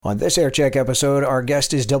On this Aircheck episode, our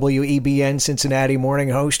guest is WEBN Cincinnati morning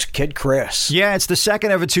host Kid Chris. Yeah, it's the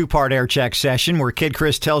second of a two-part Aircheck session where Kid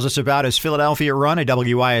Chris tells us about his Philadelphia run at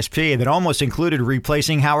WISP that almost included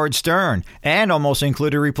replacing Howard Stern and almost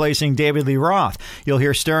included replacing David Lee Roth. You'll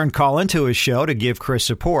hear Stern call into his show to give Chris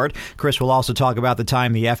support. Chris will also talk about the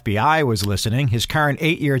time the FBI was listening, his current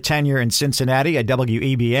 8-year tenure in Cincinnati at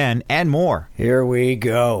WEBN, and more. Here we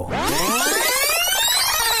go.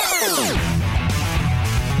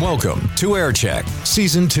 Welcome to Aircheck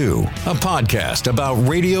Season 2, a podcast about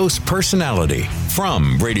radio's personality.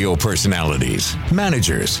 From radio personalities,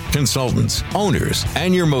 managers, consultants, owners,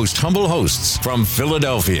 and your most humble hosts from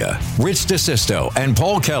Philadelphia, Rich DeSisto and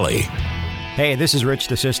Paul Kelly. Hey, this is Rich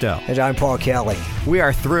DeSisto. And I'm Paul Kelly. We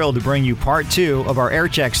are thrilled to bring you part 2 of our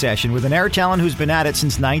Aircheck session with an air talent who's been at it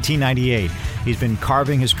since 1998. He's been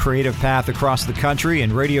carving his creative path across the country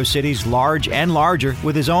in radio cities large and larger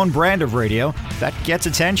with his own brand of radio that gets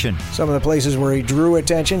attention. Some of the places where he drew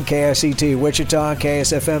attention: KSCT Wichita,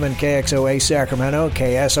 KSFM and KXOA Sacramento,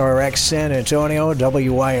 KSRX San Antonio,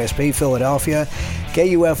 WISP Philadelphia,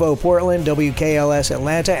 KUFO Portland, WKLS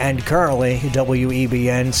Atlanta, and currently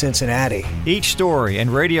WEBN Cincinnati. Each story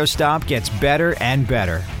and radio stop gets better and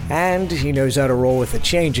better. And he knows how to roll with the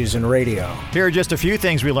changes in radio. Here are just a few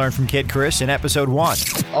things we learned from Kid Chris in episode 1.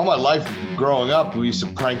 All my life growing up, we used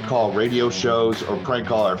to prank call radio shows or prank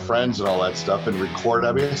call our friends and all that stuff and record.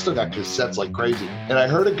 I mean, I still got cassettes like crazy. And I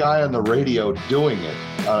heard a guy on the radio doing it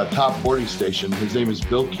on a top 40 station. His name is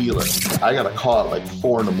Bill Keeler. I got a call at like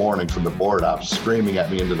 4 in the morning from the board op screaming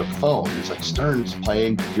at me into the phone. He's like, "Stern's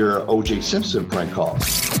playing your O.J. Simpson prank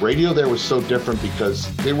calls." Radio there was so different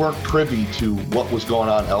because they weren't privy to what was going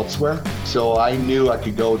on elsewhere. So I knew I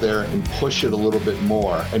could go there and push it a little bit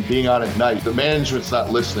more. And being on at night, the management's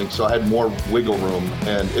not listening, so I had more wiggle room.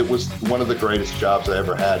 And it was one of the greatest jobs I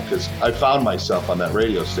ever had because I found myself on that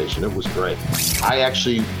radio station. It was great. I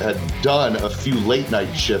actually had done a few late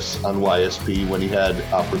night shifts on YSP when he had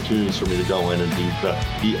opportunities for me to go in and do that.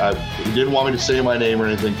 He didn't want me to say my name or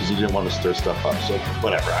anything because he didn't want to stir stuff up. So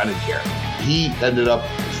whatever, I didn't care. He ended up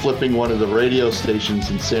flipping one of the radio stations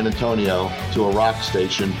in San Antonio to a rock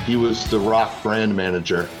station. He was the rock brand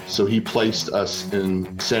manager, so he placed us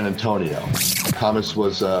in San Antonio. Thomas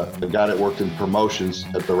was a guy that worked in promotions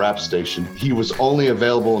at the rap station. He was only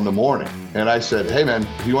available in the morning. And I said, "Hey man,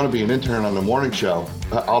 if you want to be an intern on the morning show,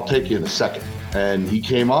 I'll take you in a second." And he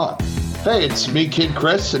came on. Hey, it's me, Kid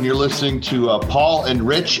Chris, and you're listening to Paul and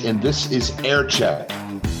Rich, and this is Aircheck.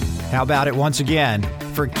 How about it once again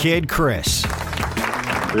for Kid Chris?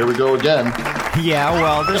 Here we go again. Yeah,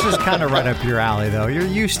 well, this is kind of right up your alley, though. You're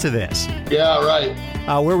used to this. Yeah, right.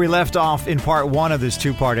 Where we left off in part 1 of this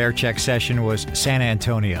two-part Aircheck session was San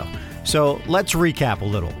Antonio. So let's recap a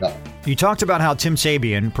little. Yeah. You talked about how Tim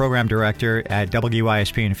Sabian, program director at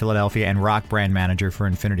WYSP in Philadelphia and rock brand manager for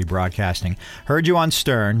Infinity Broadcasting, heard you on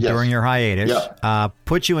Stern during your hiatus,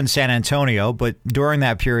 put you in San Antonio, but during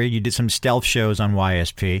that period you did some stealth shows on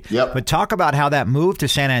YSP. Yep. But talk about how that move to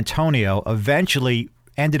San Antonio eventually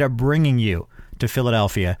ended up bringing you to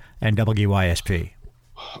Philadelphia and WYSP.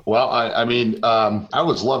 Well, I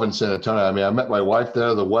was loving San Antonio. I mean, I met my wife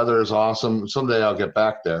there. The weather is awesome. Someday I'll get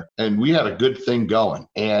back there. And we had a good thing going.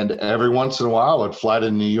 And every once in a while, I would fly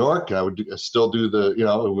to New York and I would still do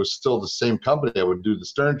it was still the same company. I would do the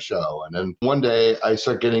Stern show. And then one day I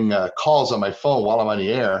start getting calls on my phone while I'm on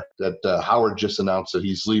the air that Howard just announced that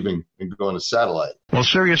he's leaving and going to satellite. Well,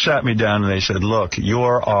 Sirius sat me down and they said, "Look,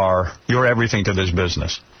 you're everything to this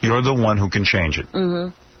business. You're the one who can change it." Mm-hmm.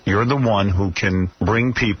 You're the one who can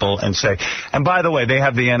bring people and say, and by the way, they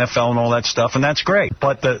have the NFL and all that stuff, and that's great.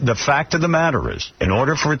 But the fact of the matter is, in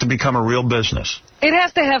order for it to become a real business, it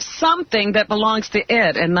has to have something that belongs to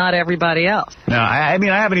it and not everybody else. Now, I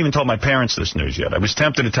haven't even told my parents this news yet. I was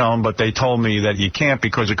tempted to tell them, but they told me that you can't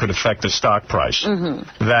because it could affect the stock price.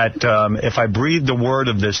 Mm-hmm. That if I breathed the word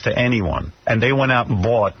of this to anyone and they went out and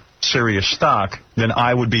bought Sirius stock, then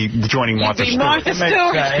I would be joining Martha Stewart. Martha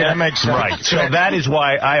Stewart. That makes sense. Right. So that is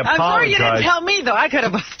why I apologize. I'm sorry you didn't tell me, though. I could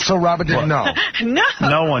have. So Robert didn't know? No.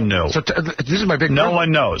 No one knew. So this is my big... No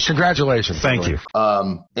one knows. Congratulations. Thank you.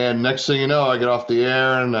 And next thing you know, I get off the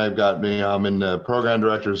air and I'm in the program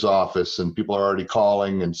director's office and people are already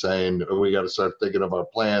calling and saying, "Oh, we got to start thinking of our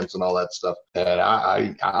plans and all that stuff." And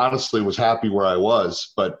I honestly was happy where I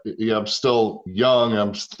was, but I'm still young.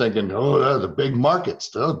 I'm thinking, oh, the big markets,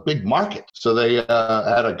 the big market. So they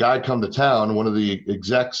had a guy come to town, one of the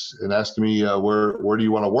execs, and asked me, where do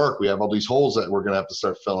you want to work? We have all these holes that we're going to have to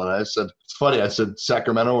start filling. And I said, it's funny. I said,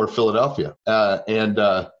 Sacramento or Philadelphia. And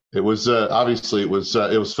It was obviously it was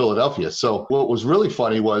Philadelphia. So what was really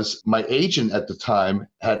funny was my agent at the time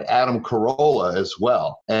had Adam Carolla as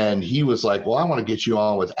well, and he was like, "Well, I want to get you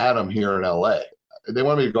on with Adam here in LA." They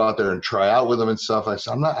wanted me to go out there and try out with them and stuff. I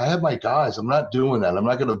said, I have my guys. I'm not doing that. I'm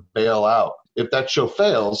not going to bail out. If that show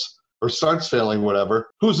fails or starts failing,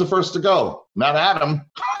 whatever, who's the first to go? Not Adam.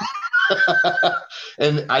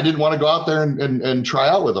 And I didn't want to go out there and try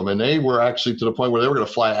out with them. And they were actually to the point where they were going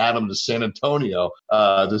to fly Adam to San Antonio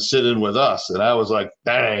to sit in with us. And I was like,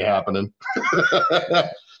 that ain't happening.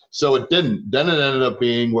 So it didn't. Then it ended up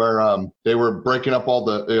being where they were breaking up all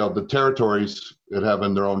the territories and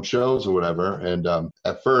having their own shows or whatever. And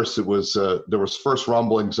at first it was there was first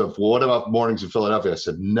rumblings of, well, what about Mornings in Philadelphia? I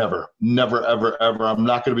said, never, ever, ever. I'm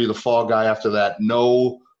not going to be the fall guy after that.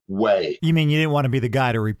 No way. You mean you didn't want to be the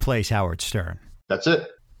guy to replace Howard Stern? That's it.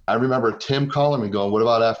 I remember Tim calling me going, what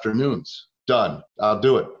about afternoons? Done. I'll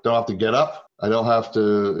do it. Don't have to get up. I don't have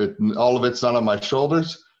to. All of it's not on my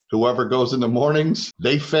shoulders. Whoever goes in the mornings,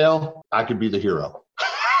 they fail. I could be the hero.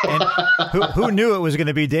 And who knew it was going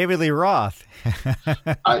to be David Lee Roth?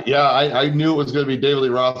 I knew it was going to be David Lee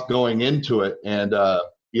Roth going into it. And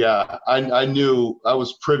I knew I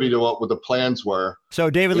was privy to what the plans were. So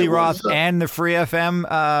David Lee Roth and the Free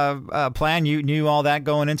FM plan, you knew all that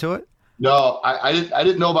going into it? No, I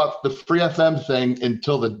didn't know about the Free FM thing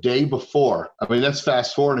until the day before. I mean, that's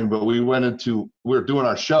fast forwarding, but we were doing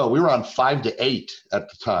our show. We were on 5 to 8 at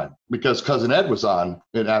the time because Cousin Ed was on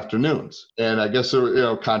in afternoons. And I guess there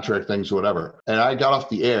were, contract things or whatever. And I got off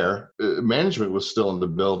the air. Management was still in the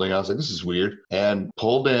building. I was like, this is weird. And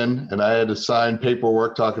pulled in, and I had to sign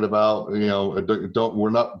paperwork talking about,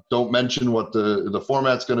 don't mention what the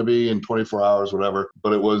format's going to be in 24 hours, whatever.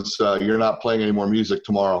 But it was, you're not playing any more music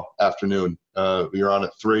tomorrow afternoon. You're on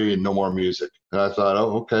at 3 and no more music. And I thought,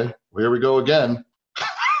 oh, okay, well, here we go again.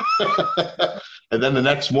 And then the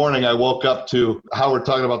next morning I woke up to Howard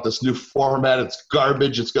talking about this new format. It's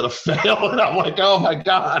garbage. It's going to fail. And I'm like, oh my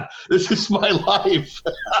God, this is my life.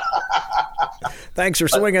 Thanks for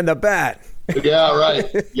swinging the bat. Yeah,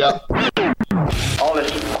 right. Yep. All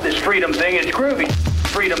this freedom thing is groovy.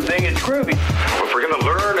 Freedom thing is groovy. If we're going to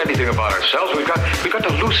learn anything about ourselves, we've got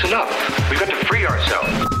to loosen up. We've got to free ourselves.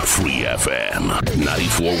 Free FM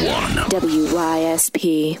 94.1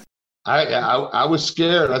 WYSP. I was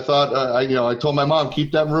scared. I thought, I told my mom,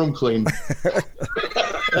 keep that room clean.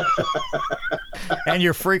 And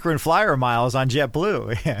your frequent flyer miles on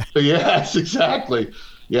JetBlue. Yes, exactly.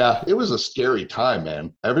 Yeah, it was a scary time,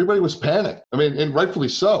 man. Everybody was panicked. I mean, and rightfully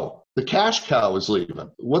so. The cash cow is leaving.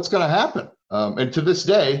 What's going to happen? And to this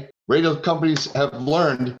day, radio companies have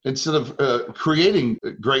learned, instead of creating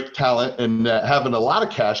great talent and having a lot of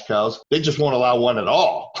cash cows, they just won't allow one at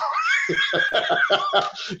all.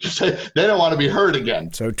 They don't want to be heard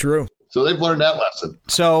again. So true. So they've learned that lesson.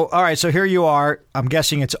 So, all right. So here you are. I'm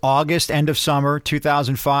guessing it's August, end of summer,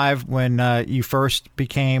 2005, when you first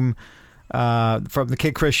became, from the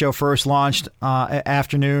Kid Chris Show first launched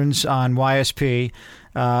afternoons on YSP.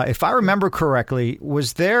 If I remember correctly,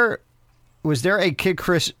 was there a Kid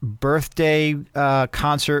Chris birthday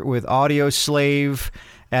concert with Audio Slave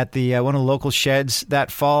at the one of the local sheds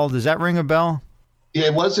that fall? Does that ring a bell? Yeah,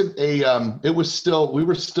 it wasn't it was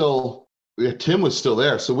still, Tim was still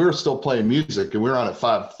there. So we were still playing music, and we were on at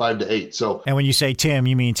 5 to 8. So, and when you say Tim,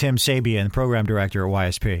 you mean Tim Sabian, program director at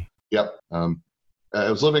YSP. Yep. I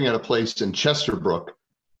was living at a place in Chesterbrook,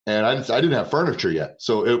 and I didn't have furniture yet.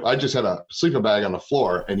 So I just had a sleeping bag on the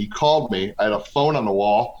floor, and he called me. I had a phone on the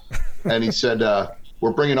wall, and he said,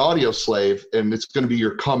 we're bringing Audio Slave, and it's going to be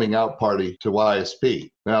your coming out party to YSP.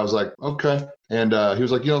 And I was like, okay. And he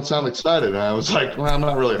was like, you don't sound excited. And I was like, well, I'm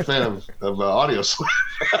not really a fan of Audio Slave.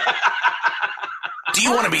 Do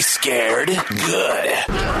you want to be scared? Good.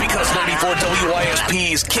 Because 94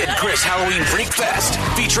 WYSP's Kid Chris Halloween Freak Fest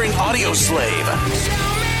featuring Audio Slave,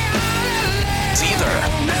 Teether,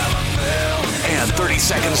 and 30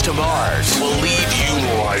 Seconds to Mars will leave you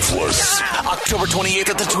lifeless. October 28th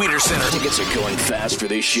at the Tweeter Center. Tickets are going fast for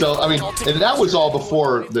this show. So, I mean, and that was all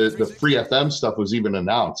before the Free FM stuff was even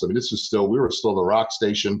announced. I mean, we were still the rock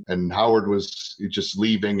station, and Howard was just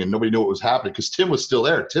leaving, and nobody knew what was happening because Tim was still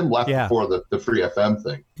there. Tim left before the Free FM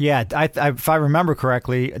thing. Yeah, if I remember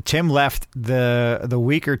correctly, Tim left the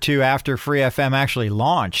week or two after Free FM actually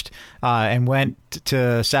launched and went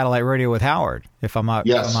to satellite radio with Howard, if I'm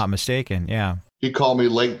not mistaken. Yeah. He called me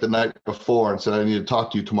late the night before and said, I need to talk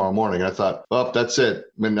to you tomorrow morning. I thought, well, that's it.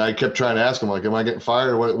 I mean, I kept trying to ask him, like, am I getting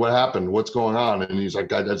fired? What happened? What's going on? And he's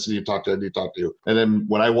like, I just need to talk to you. And then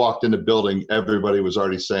when I walked in the building, everybody was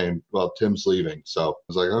already saying, well, Tim's leaving. So I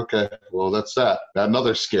was like, okay, well, that's that.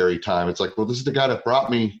 Another scary time. It's like, well, this is the guy that brought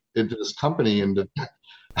me into this company. And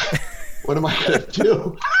What am I going to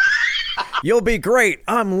do? You'll be great.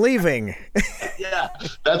 I'm leaving. Yeah,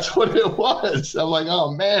 that's what it was. I'm like,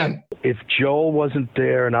 oh, man. If Joel wasn't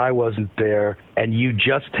there and I wasn't there and you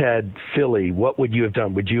just had Philly, what would you have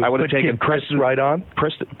done? Would you I would have taken Chris right on?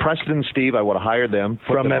 Preston and Steve, I would have hired them.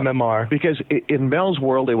 From MMR. Because in Mel's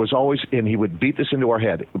world, it was always, and he would beat this into our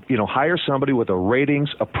head, hire somebody with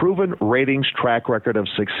a proven ratings track record of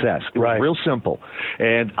success. It was real simple.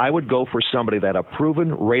 And I would go for somebody that a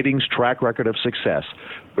proven ratings track record of success.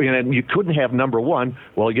 And you couldn't have number one.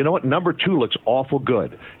 Well, you know what? Number two looks awful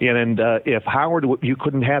good. And if Howard, you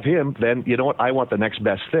couldn't have him, then you know what? I want the next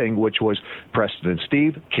best thing, which was Preston and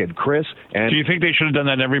Steve, Kid Chris. And do you think they should have done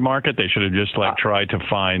that in every market? They should have just tried to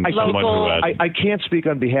find someone who had. I can't speak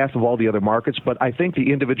on behalf of all the other markets, but I think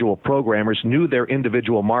the individual programmers knew their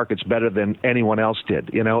individual markets better than anyone else did.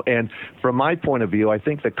 And from my point of view, I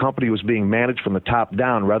think the company was being managed from the top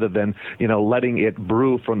down rather than letting it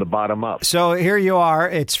brew from the bottom up. So here you are.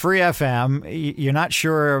 It's free FM. You're not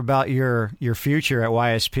sure about your future at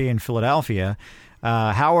YSP in Philadelphia.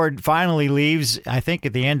 Howard finally leaves, I think,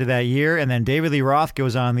 at the end of that year, and then David Lee Roth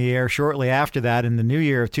goes on the air shortly after that in the new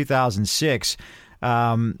year of 2006.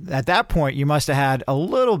 At that point, you must have had a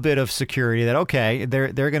little bit of security that, okay,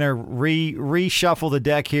 they're going to reshuffle the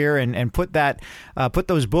deck here and put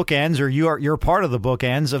those bookends, or you're part of the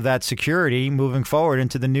bookends of that security moving forward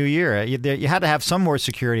into the new year. You had to have some more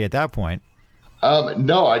security at that point.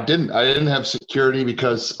 No, I didn't. I didn't have security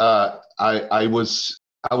because I was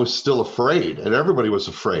still afraid, and everybody was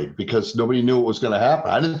afraid because nobody knew what was going to happen.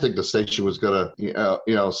 I didn't think the station was going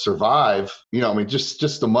to, survive.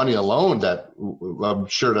 Just the money alone that I'm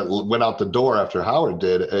sure that went out the door after Howard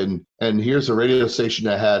did. And here's a radio station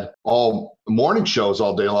that had all morning shows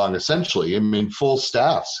all day long, essentially. Full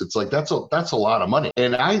staffs. It's like that's a lot of money.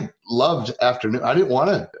 And I loved afternoon. I didn't want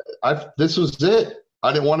to. This was it.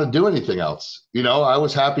 I didn't want to do anything else. I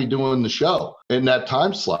was happy doing the show in that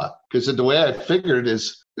time slot because the way I figured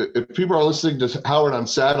is if people are listening to Howard on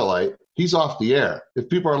satellite, he's off the air. If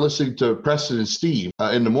people are listening to Preston and Steve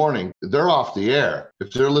in the morning, they're off the air.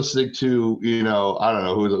 If they're listening to, I don't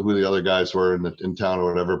know who the other guys were in town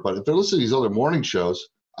or whatever, but if they're listening to these other morning shows,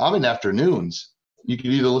 I'm in afternoons. You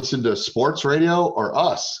could either listen to sports radio or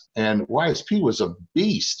us. And YSP was a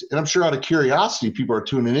beast. And I'm sure out of curiosity, people are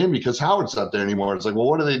tuning in because Howard's not there anymore. It's like, well,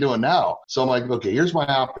 what are they doing now? So I'm like, okay, here's my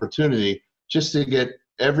opportunity just to get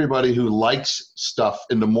everybody who likes stuff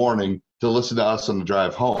in the morning to listen to us on the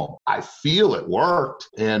drive home. I feel it worked.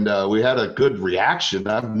 And we had a good reaction.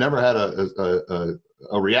 I've never had a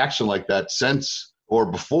reaction like that since or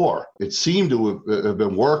before. It seemed to have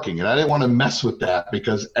been working, and I didn't want to mess with that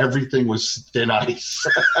because everything was thin ice.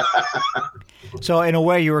 So in a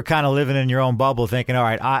way, you were kind of living in your own bubble, thinking, "All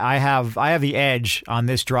right, I have the edge on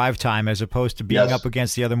this drive time as opposed to being up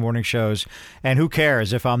against the other morning shows." And who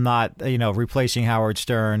cares if I'm not, replacing Howard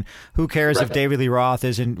Stern? Who cares if David Lee Roth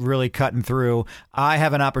isn't really cutting through? I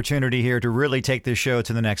have an opportunity here to really take this show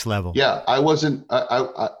to the next level. Yeah, I wasn't.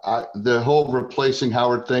 The whole replacing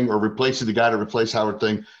Howard thing or replacing the guy to replace Howard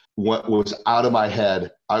thing was out of my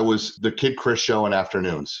head. I was the Kid Chris show in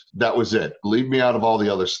afternoons. That was it. Leave me out of all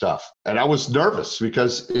the other stuff. And I was nervous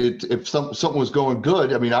because if something was going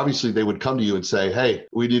good, obviously they would come to you and say, hey,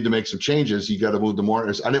 we need to make some changes. You got to move the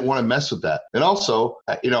mornings. I didn't want to mess with that. And also,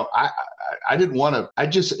 I didn't want to,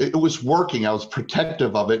 it was working. I was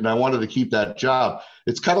protective of it and I wanted to keep that job.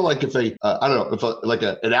 It's kind of like if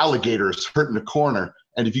an alligator is hurting a corner.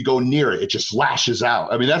 And if you go near it, it just lashes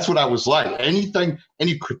out. That's what I was like. Anything,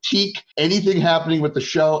 any critique, anything happening with the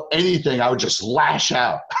show, anything, I would just lash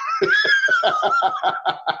out.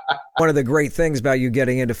 One of the great things about you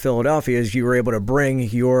getting into Philadelphia is you were able to bring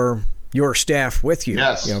your staff with you.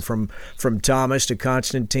 Yes. From Thomas to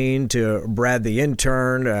Constantine to Brad the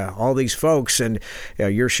intern, all these folks, and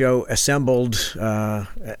your show assembled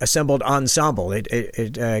ensemble.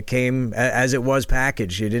 It came as it was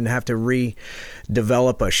packaged. You didn't have to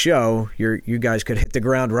redevelop a show. You guys could hit the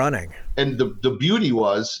ground running. And the beauty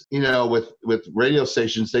was, with radio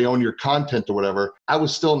stations, they own your content or whatever. I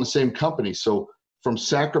was still in the same company, so from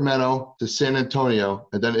Sacramento to San Antonio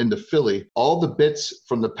and then into Philly, all the bits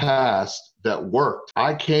from the past that worked.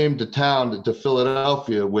 I came to town to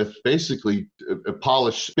Philadelphia with basically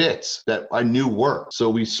polished bits that I knew worked.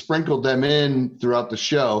 So we sprinkled them in throughout the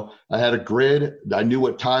show. I had a grid. I knew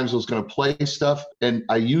what times I was going to play stuff. And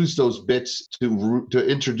I used those bits to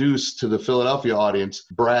introduce to the Philadelphia audience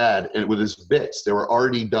Brad and with his bits. They were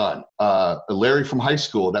already done. Larry from high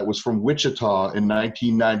school, that was from Wichita in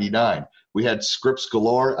 1999. We had scripts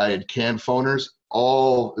galore. I had canned phoners.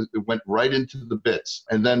 it went right into the bits.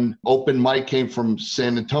 And then Open Mike came from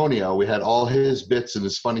San Antonio. We had all his bits and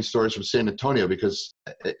his funny stories from San Antonio because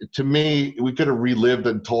to me, we could have relived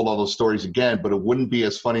and told all those stories again, but it wouldn't be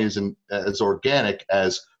as funny as organic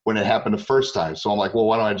as when it happened the first time. So I'm like, well,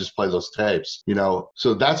 why don't I just play those tapes?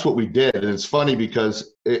 So that's what we did. And it's funny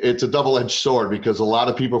because it's a double-edged sword, because a lot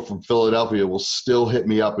of people from Philadelphia will still hit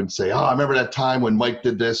me up and say, oh, I remember that time when Mike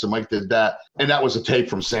did this and Mike did that. And that was a tape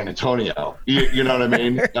from San Antonio. You know what I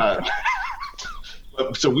mean?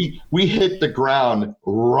 So we hit the ground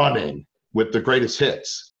running with the greatest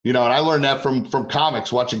hits. And I learned that from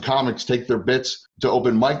comics, watching comics take their bits to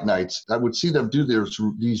open mic nights. I would see them do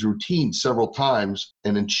these routines several times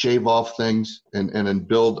and then shave off things and then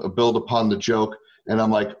build upon the joke. And I'm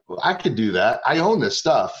like, I could do that. I own this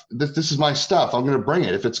stuff. This is my stuff. I'm going to bring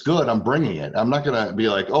it. If it's good, I'm bringing it. I'm not going to be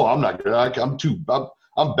like, oh, I'm not good. I'm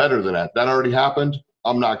better than that. That already happened.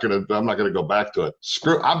 I'm not going to go back to it.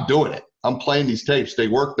 I'm doing it. I'm playing these tapes. They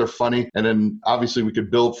work. They're funny. And then obviously we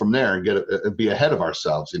could build from there and be ahead of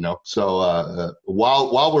ourselves, So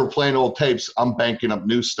while we're playing old tapes, I'm banking up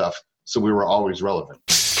new stuff. So we were always relevant.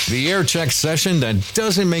 The Air Check session that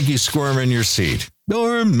doesn't make you squirm in your seat.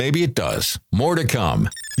 Or maybe it does. More to come.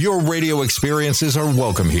 Your radio experiences are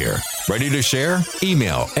welcome here. Ready to share?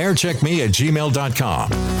 Email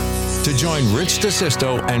aircheckme@gmail.com. To join Rich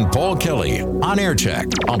DeSisto and Paul Kelly on Aircheck,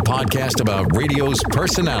 a podcast about radio's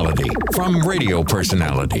personality from radio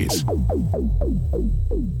personalities.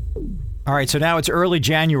 All right, so now it's early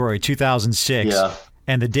January 2006,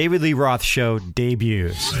 and the David Lee Roth Show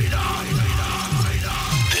debuts.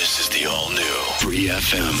 This is the all-new Free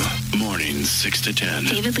FM, mornings 6 to 10.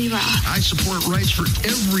 David Lee Roth. I support rights for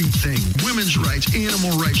everything. Women's rights,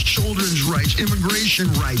 animal rights, children's rights,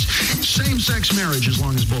 immigration rights, same-sex marriage, as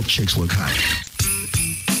long as both chicks look hot.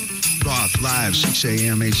 Roth, live, 6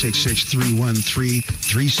 a.m.,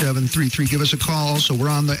 866-313-3733. Give us a call. Also, we're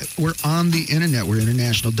on the internet. We're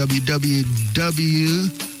international.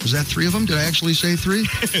 www. Was that three of them? Did I actually say three?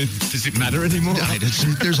 Does it matter anymore?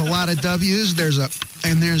 There's a lot of W's. There's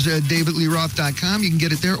DavidLeeRoth.com. You can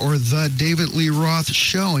get it there, or The David Lee Roth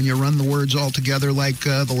Show, and you run the words all together like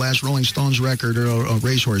the last Rolling Stones record, or a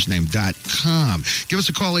racehorse name.com. Give us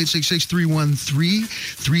a call,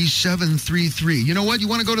 866-313-3733. You know what? You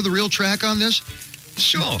want to go to the real track on this?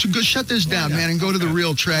 Sure. So go shut this down, man, and go to the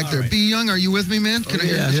real track there. Right. Be Young, are you with me, man? Can I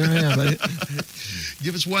hear this? Here I am, buddy.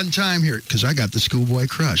 Give us one time here, because I got the Schoolboy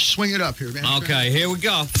Crush. Swing it up here, man. Okay, here we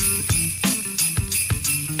go.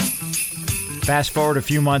 Fast forward a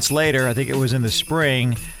few months later, I think it was in the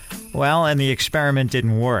spring, and the experiment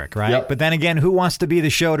didn't work, right? Yep. But then again, who wants to be the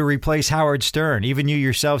show to replace Howard Stern? Even you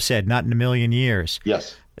yourself said, not in a million years.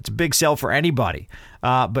 Yes. It's a big sell for anybody.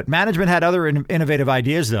 But management had other innovative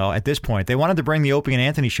ideas, though, at this point. They wanted to bring the Opie and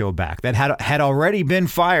Anthony show back that had already been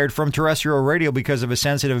fired from terrestrial radio because of a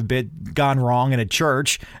sensitive bit gone wrong in a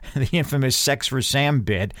church, the infamous Sex for Sam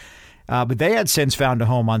bit. But they had since found a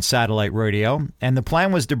home on satellite radio, and the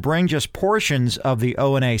plan was to bring just portions of the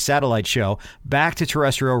O&A satellite show back to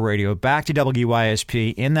terrestrial radio, back to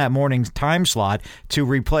WYSP in that morning time slot to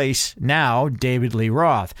replace now David Lee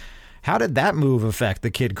Roth. How did that move affect the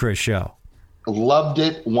Kid Chris show? Loved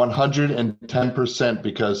it 110%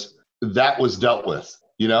 because that was dealt with,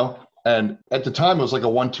 And at the time, it was like a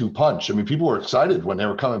 1-2 punch. I mean, people were excited when they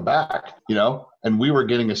were coming back, and we were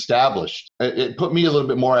getting established. It put me a little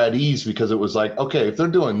bit more at ease because it was like, okay, if they're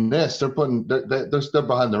doing this, they're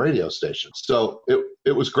behind the radio station. So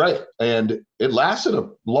it was great. And it lasted a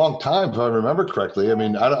long time, if I remember correctly. I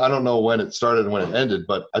mean, I don't know when it started and when it ended,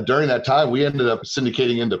 but during that time, we ended up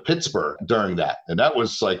syndicating into Pittsburgh during that. And that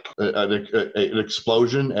was like an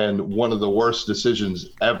explosion and one of the worst decisions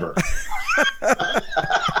ever.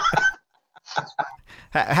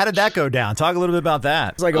 How did that go down? Talk a little bit about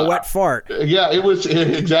that. It's like a wet fart. Yeah, it was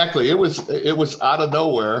exactly. It was out of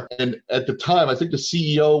nowhere. And at the time, I think the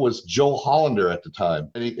CEO was Joe Hollander at the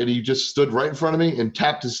time. And he just stood right in front of me and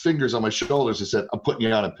tapped his fingers on my shoulders and said, I'm putting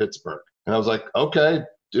you on in Pittsburgh. And I was like, okay.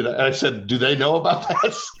 And I said, do they know about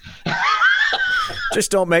this?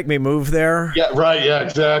 Just don't make me move there. Yeah, right. Yeah,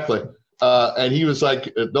 exactly. And he was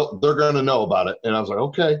like, they're going to know about it. And I was like,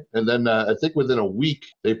 okay. And then I think within a week,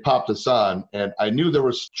 they popped us on. And I knew there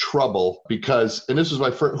was trouble because, and this was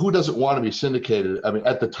my first, who doesn't want to be syndicated? I mean,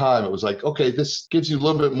 at the time, it was like, okay, this gives you a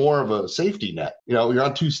little bit more of a safety net. You're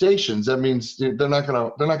on 2 stations. That means they're not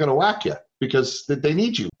going to whack you because they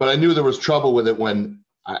need you. But I knew there was trouble with it when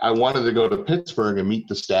I wanted to go to Pittsburgh and meet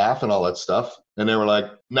the staff and all that stuff. And they were like,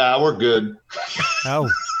 nah, we're good. Oh.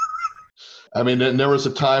 I mean, and there was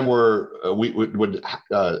a time where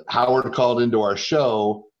Howard called into our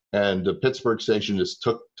show and the Pittsburgh station just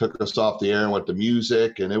took us off the air and went to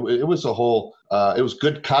music, and it was a whole it was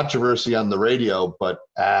good controversy on the radio, but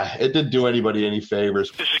it didn't do anybody any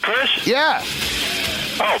favors. This is Chris? Yeah.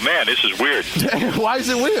 Oh man, this is weird. Why is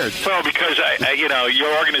it weird? Well, because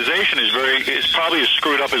your organization is probably as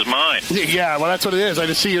screwed up as mine. Yeah, well, that's what it is. I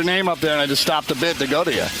just see your name up there, and I just stopped a bit to go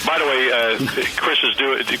to you. By the way, Chris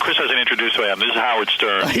hasn't introduced who I am. This is Howard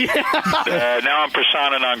Stern. Now I'm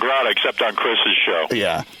persona non grata, except on Chris's show.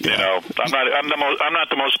 Yeah. You know, I'm not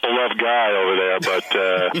the most beloved guy over there, but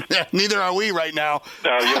neither are we right now.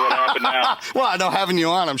 Yeah, what happened now? Well, I know having you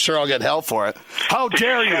on, I'm sure I'll get hell for it. How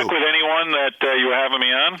dare you? Check with anyone that you were having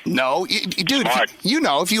me on? No, dude.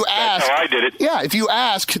 If you ask, that's how I did it. Yeah, if you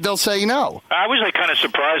ask, they'll say no. I was kind of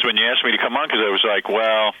surprised when you asked me to come on because I was like,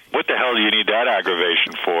 well, what the hell do you need that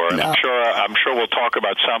aggravation for? And No. I'm sure we'll talk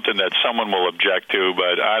about something that someone will object to,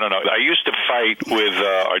 but I don't know. I used to fight with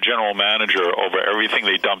our general manager over everything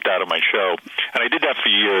they dumped out of my show, and I did that for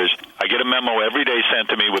years. I get a memo every day sent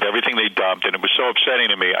to me with everything they dumped, and it was so upsetting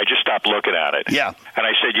to me, I just stopped looking at it. Yeah. And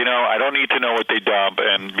I said, I don't need to know what they dump,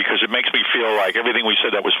 and because it makes me feel like everything we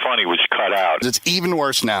said that was funny was cut out. It's even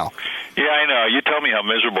worse now. Yeah, I know. You tell me how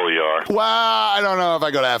miserable you are. Well, I don't know if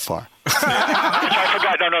I go that far. I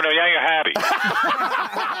forgot. No. Now you're happy.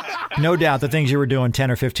 No doubt the things you were doing 10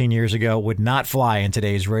 or 15 years ago would not fly in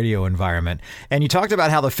today's radio environment. And you talked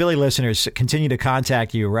about how the Philly listeners continue to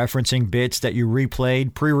contact you, referencing bits that you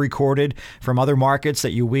replayed, pre-recorded from other markets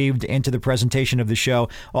that you weaved into the presentation of the show,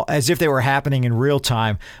 as if they were happening in real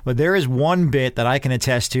time. But there is one bit that I can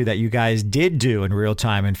attest to that you guys did do in real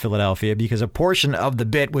time in Philadelphia, because a portion of the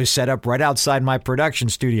bit was set up right outside my production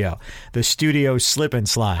studio, the studio slip and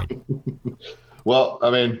slide. Well,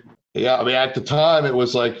 at the time it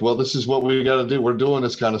was like, well, this is what we got to do. We're doing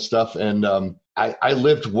this kind of stuff. And I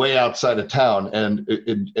lived way outside of town, and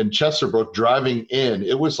in Chesterbrook, driving in,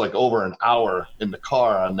 it was like over an hour in the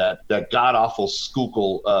car on that god awful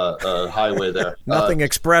Schuylkill highway there. Nothing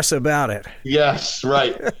express about it. Yes,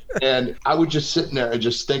 right. And I would just sit in there and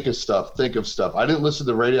just think of stuff. I didn't listen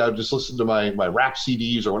to the radio. I would just listen to my rap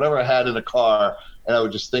CDs or whatever I had in the car. And I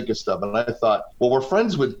would just think of stuff. And I thought, well, we're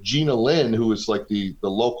friends with Gina Lynn, who was like the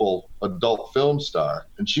local adult film star.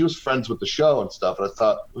 And she was friends with the show and stuff. And I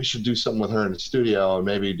thought we should do something with her in the studio and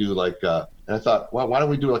maybe do like, and I thought, well, why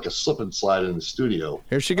don't we do like a slip and slide in the studio?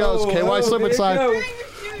 Here she goes. KY slip and slide.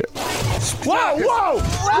 Whoa!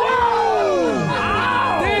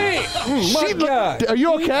 Damn! Are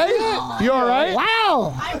you okay? You all right?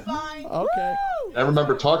 Wow! I'm fine. Okay. I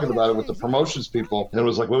remember talking about it with the promotions people, and it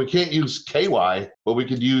was like, well, we can't use KY, but we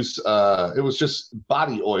could use, it was just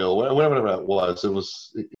body oil, whatever it was. It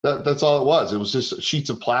was, that's all it was. It was just sheets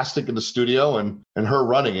of plastic in the studio and her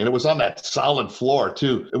running. And it was on that solid floor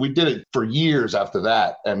too. And we did it for years after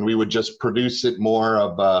that. And we would just produce it more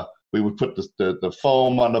of, we would put the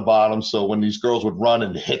foam on the bottom, so when these girls would run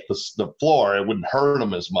and hit the floor, it wouldn't hurt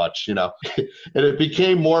them as much, And it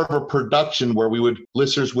became more of a production where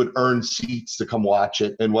listeners would earn seats to come watch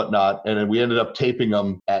it and whatnot. And then we ended up taping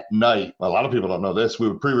them at night. A lot of people don't know this. We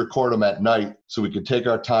would pre-record them at night so we could take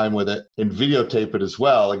our time with it and videotape it as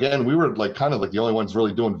well. Again, we were kind of the only ones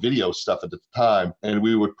really doing video stuff at the time, and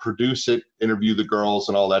we would produce it, interview the girls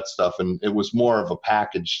and all that stuff. And it was more of a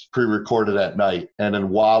package pre-recorded at night. And then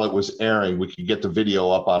while it was airing, we could get the video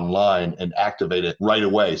up online and activate it right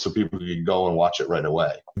away so people could go and watch it right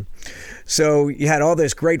away. So you had all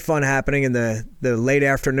this great fun happening in the late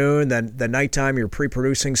afternoon, then the nighttime, you're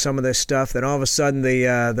pre-producing some of this stuff. Then all of a sudden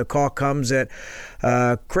the call comes that,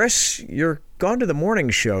 Chris, you're gone to the morning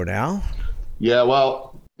show now. Yeah,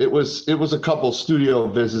 well, it was a couple studio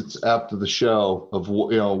visits after the show of,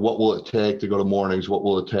 what will it take to go to mornings? What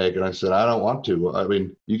will it take? And I said, I don't want to. I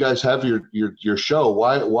mean, you guys have your show.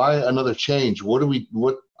 Why another change?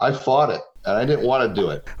 I fought it. And I didn't want to do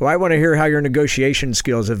it. Well, I want to hear how your negotiation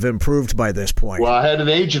skills have improved by this point. Well, I had an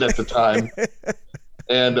agent at the time.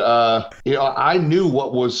 And, I knew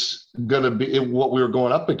what was going to be, what we were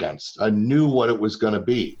going up against. I knew what it was going to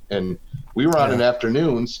be. And we were on in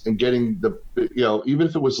afternoons and getting even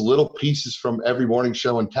if it was little pieces from every morning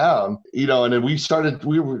show in town, and then we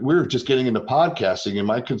were just getting into podcasting. And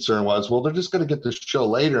my concern was, well, they're just going to get this show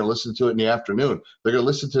later and listen to it in the afternoon. They're going to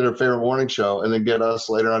listen to their favorite morning show and then get us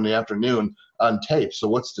later on in the afternoon on tape. So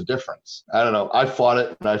what's the difference? I don't know. I fought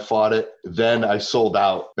it. Then I sold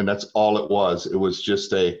out, and that's all it was. It was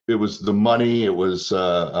just it was the money. It was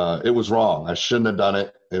wrong. I shouldn't have done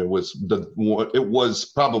it. It was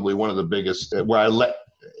probably one of the biggest where I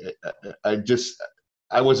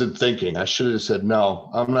wasn't thinking. I should have said, no,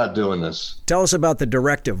 I'm not doing this. Tell us about the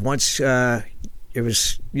directive. Once it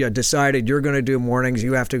was decided you're going to do mornings.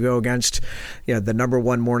 You have to go against the number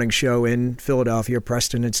one morning show in Philadelphia,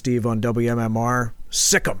 Preston and Steve on WMMR.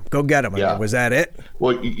 Sick 'em. Go get them. Yeah. Was that it?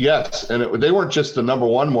 Well, yes. And they weren't just the number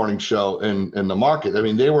one morning show in the market. I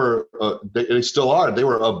mean, they were, they still are. They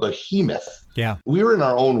were a behemoth. Yeah. We were in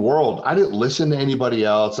our own world. I didn't listen to anybody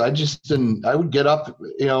else. I would get up,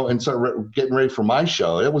 and start getting ready for my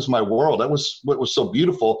show. It was my world. That was what was so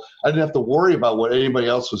beautiful. I didn't have to worry about what anybody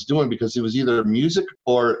else was doing because it was either music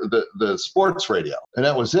or the sports radio. And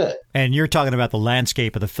that was it. And you're talking about the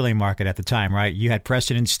landscape of the Philly market at the time, right? You had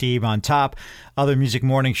Preston and Steve on top, other music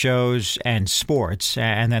morning shows and sports.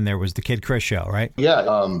 And then there was the Kid Chris show, right? Yeah.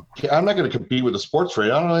 I'm not going to compete with the sports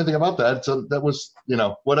radio. I don't know anything about that. So that was,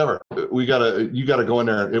 whatever. You got to go in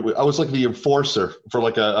there. I was like the enforcer for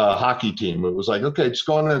like a hockey team. It was like, okay, just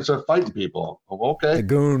go in there and start fighting people. Okay. The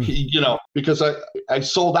goon. Because I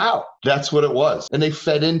sold out. That's what it was. And they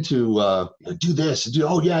fed into, do this.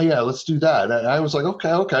 Let's do that. And I was like,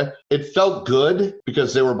 okay. It felt good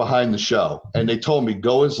because they were behind the show. And they told me,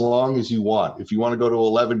 go as long as you want. If you want to go to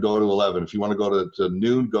 11, go to 11. If you want to go to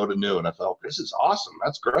noon, go to noon. I thought, this is awesome.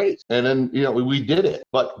 That's great. And then, we did it.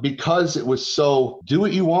 But because it was so do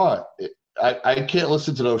what you want, I can't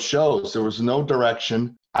listen to those shows. There was no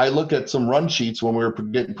direction. I look at some run sheets when we were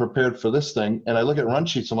getting prepared for this thing, and I look at run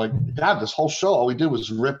sheets. I'm like, God, this whole show, all we did was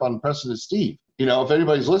rip on Preston and Steve. If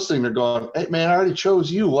anybody's listening, they're going, hey, man, I already chose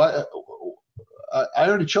you. What? I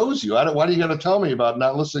already chose you. Why do you got to tell me about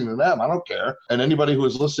not listening to them? I don't care. And anybody who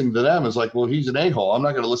is listening to them is like, well, he's an a-hole. I'm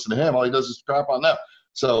not going to listen to him. All he does is crap on them.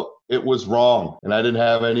 So it was wrong, and I didn't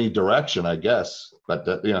have any direction, I guess. But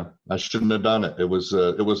I shouldn't have done it. It was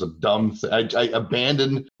a dumb thing. I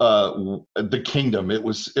abandoned the kingdom. It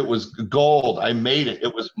was gold. I made it.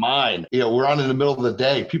 It was mine. We're on in the middle of the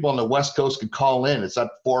day. People on the West Coast could call in. It's at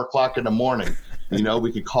 4:00 in the morning.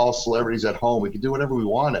 We could call celebrities at home. We could do whatever we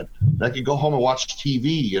wanted. And I could go home and watch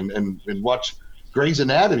TV and watch Grey's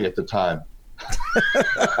Anatomy at the time.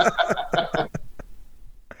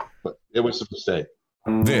 But it was a mistake.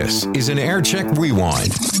 This is an Air Check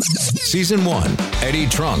Rewind. Season 1, Eddie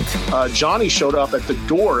Trunk. Johnny showed up at the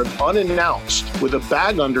door unannounced with a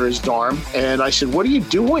bag under his arm. And I said, what are you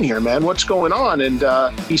doing here, man? What's going on? And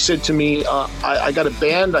he said to me, I got a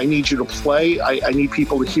band. I need you to play. I need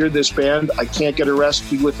people to hear this band. I can't get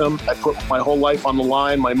arrested with them. I put my whole life on the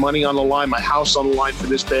line, my money on the line, my house on the line for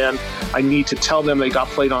this band. I need to tell them they got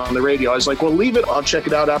played on the radio. I was like, well, leave it. I'll check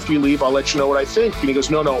it out after you leave. I'll let you know what I think. And he goes,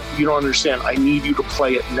 no, you don't understand. I need you to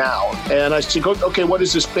play it now. And I said, okay, what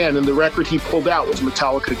is this band? And the record he pulled out was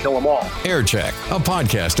Metallica, Kill 'Em All. Air Check, a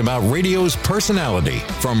podcast about radio's personality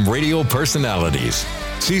from Radio Personalities.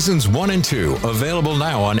 Seasons 1 and 2 available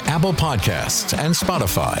now on Apple Podcasts and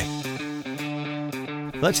Spotify.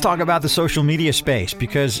 Let's talk about the social media space,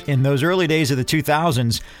 because in those early days of the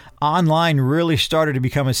 2000s, online really started to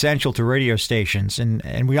become essential to radio stations.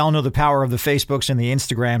 And we all know the power of the Facebooks and the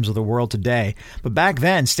Instagrams of the world today. But back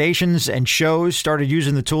then, stations and shows started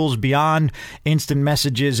using the tools beyond instant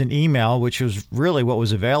messages and email, which was really what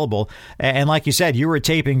was available. And like you said, you were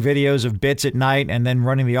taping videos of bits at night and then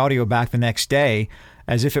running the audio back the next day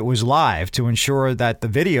as if it was live to ensure that the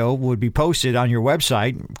video would be posted on your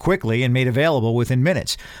website quickly and made available within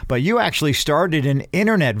minutes. But you actually started an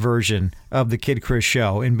internet version of the Kid Chris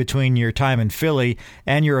show in between your time in Philly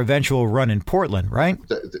and your eventual run in Portland, right?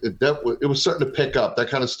 It was starting to pick up. That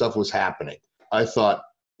kind of stuff was happening. I thought,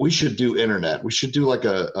 we should do internet. We should do like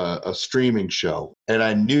a streaming show. And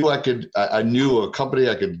I knew I knew a company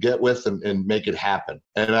I could get with and make it happen.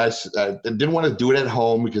 And I didn't want to do it at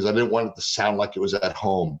home because I didn't want it to sound like it was at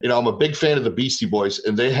home. I'm a big fan of the Beastie Boys,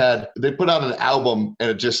 and they put out an album and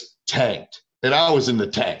it just tanked. And I was in the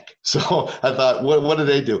tank. So I thought, what did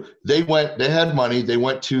they do? They had money. They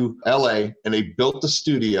went to LA and they built the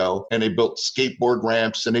studio and they built skateboard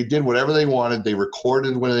ramps and they did whatever they wanted. They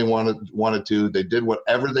recorded when they wanted to. They did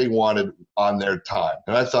whatever they wanted on their time.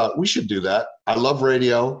 And I thought, we should do that. I love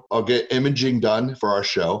radio. I'll get imaging done for our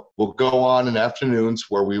show. We'll go on in afternoons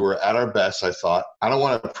where we were at our best, I thought. I don't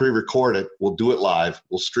want to pre-record it. We'll do it live.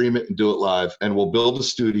 We'll stream it and do it live. And we'll build a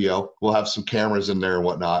studio. We'll have some cameras in there and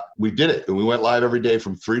whatnot. We did it. And we went live every day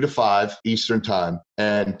from 3 to 5 Eastern time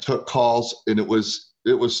and took calls. And it was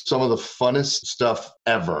some of the funnest stuff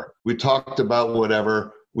ever. We talked about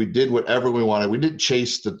whatever. We did whatever we wanted. We didn't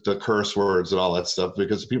chase the curse words and all that stuff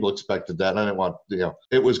because people expected that. And I didn't want,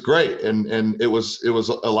 it was great. And it was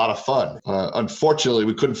a lot of fun. Unfortunately,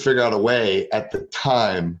 we couldn't figure out a way at the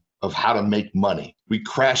time of how to make money. We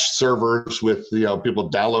crashed servers with, people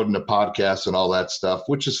downloading the podcast and all that stuff,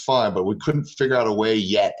 which is fine, but we couldn't figure out a way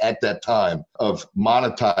yet at that time of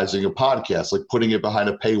monetizing a podcast, like putting it behind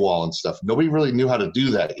a paywall and stuff. Nobody really knew how to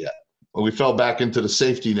do that yet. When we fell back into the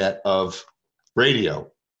safety net of radio,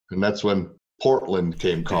 and that's when Portland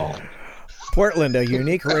came calling. Portland, a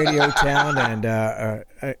unique radio town, and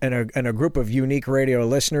a group of unique radio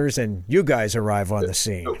listeners, and you guys arrive on the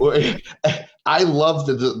scene. I love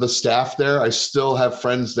the staff there. I still have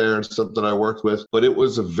friends there and stuff that I worked with, but it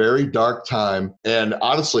was a very dark time. And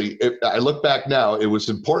honestly, I look back now, it was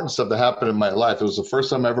important stuff that happened in my life. It was the first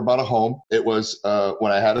time I ever bought a home. It was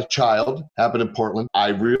when I had a child, happened in Portland. I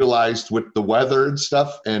realized with the weather and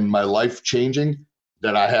stuff and my life changing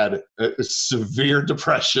that I had a severe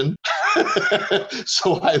depression.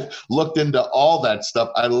 So I looked into all that stuff.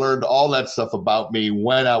 I learned all that stuff about me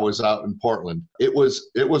when I was out in Portland. It was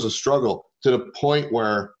a struggle to the point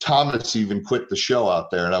where Thomas even quit the show out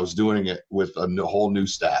there, and I was doing it with a whole new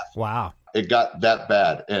staff. Wow. It got that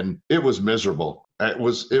bad, and it was miserable. It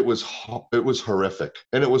was horrific,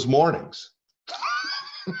 and it was mornings.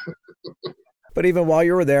 But even while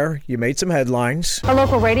you were there, you made some headlines. A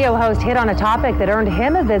local radio host hit on a topic that earned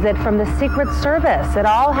him a visit from the Secret Service. It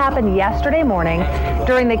all happened yesterday morning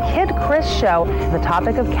during the Kid Chris show. The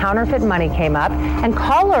topic of counterfeit money came up, and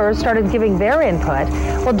callers started giving their input.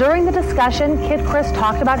 Well, during the discussion, Kid Chris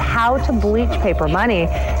talked about how to bleach paper money,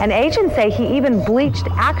 and agents say he even bleached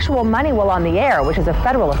actual money while on the air, which is a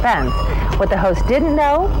federal offense. What the host didn't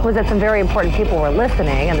know was that some very important people were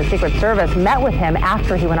listening, and the Secret Service met with him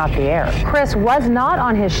after he went off the air. Chris was not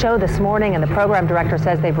on his show this morning, and the program director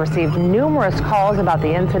says they've received numerous calls about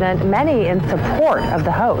the incident, many in support of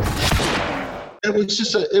the host.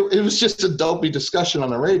 It was just a dopey discussion on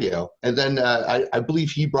the radio. And then I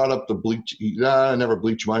believe he brought up the bleach. I never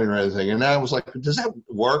bleach money or anything. And I was like, does that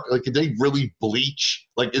work? Like, did they really bleach?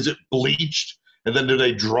 Like, is it bleached? And then do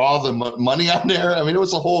they draw the money on there? I mean, it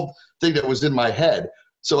was a whole thing that was in my head.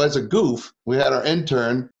 So as a goof, we had our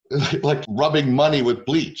intern like rubbing money with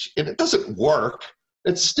bleach. And it doesn't work.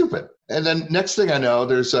 It's stupid. And then next thing I know,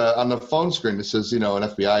 there's on the phone screen, it says, an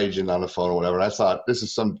FBI agent on the phone or whatever. And I thought, this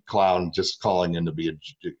is some clown just calling in to be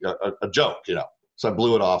a joke, So I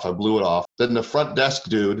blew it off. Then the front desk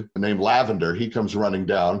dude named Lavender, he comes running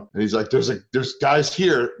down and he's like, there's guys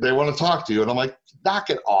here. They want to talk to you. And I'm like, knock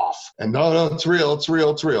it off. And no, it's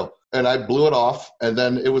real. And I blew it off. And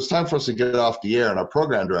then it was time for us to get off the air. And our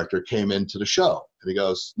program director came into the show and he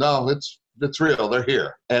goes, no, it's real. They're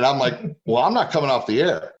here. And I'm like, well, I'm not coming off the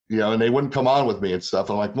air, and they wouldn't come on with me and stuff.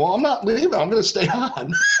 I'm like, well, I'm not leaving. I'm going to stay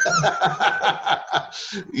on,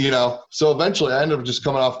 So eventually I ended up just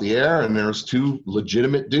coming off the air, and there was two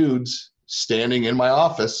legitimate dudes standing in my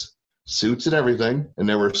office, suits and everything. And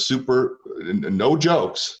they were no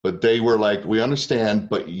jokes, but they were like, we understand,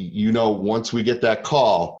 but once we get that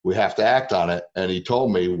call, we have to act on it. And he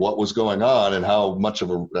told me what was going on and how much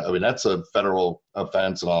that's a federal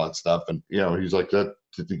offense and all that stuff. And, he's like, that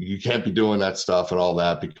you can't be doing that stuff and all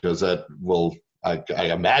that, because that will, I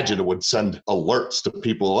imagine it would send alerts to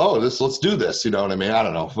people. Oh, let's do this. You know what I mean? I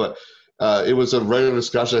don't know. But it was a regular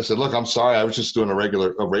discussion. I said, look, I'm sorry. I was just doing a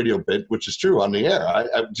radio bit, which is true on the air.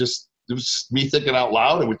 It was me thinking out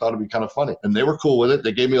loud, and we thought it'd be kind of funny. And they were cool with it.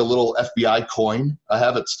 They gave me a little FBI coin. I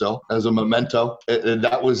have it still as a memento. And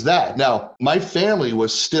that was that. Now, my family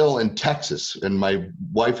was still in Texas, and my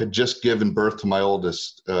wife had just given birth to my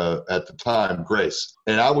oldest at the time, Grace.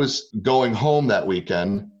 And I was going home that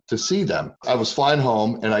weekend to see them. I was flying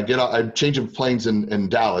home, and I'm changing planes in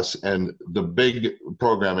Dallas, and the big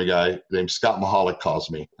programming guy named Scott Mahalik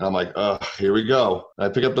calls me. And I'm like, here we go. And I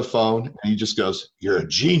pick up the phone, and he just goes, you're a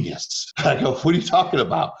genius. I go, what are you talking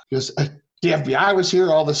about? He goes, the FBI was here,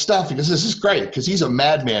 all this stuff. He goes, this is great, because he's a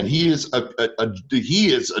madman. He is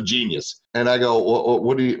a genius. And I go, well,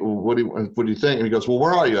 what do you think? And he goes, well,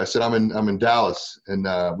 where are you? I said, I'm in Dallas, and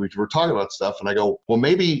we were talking about stuff. And I go, well,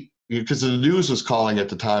 maybe, because the news was calling at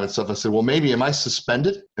the time and stuff. I said, well, maybe am I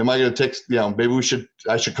suspended? Am I going to take, maybe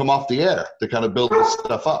I should come off the air to kind of build this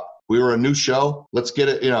stuff up. We were a new show. Let's get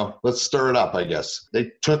it, let's stir it up, I guess.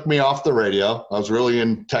 They took me off the radio. I was really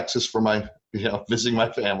in Texas for my, visiting my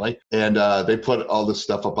family. And they put all this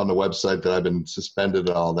stuff up on the website that I've been suspended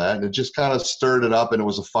and all that. And it just kind of stirred it up. And it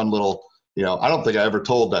was a fun little, I don't think I ever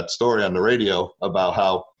told that story on the radio about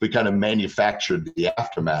how we kind of manufactured the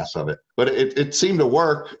aftermath of it. But it seemed to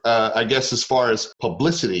work, I guess, as far as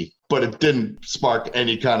publicity, but it didn't spark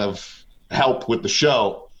any kind of help with the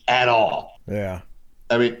show at all. Yeah.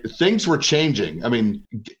 I mean, things were changing. I mean,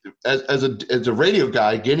 as a radio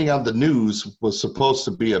guy, getting on the news was supposed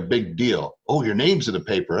to be a big deal. Oh, your name's in the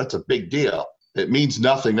paper. That's a big deal. it means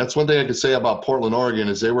nothing. That's one thing I could say about Portland, Oregon,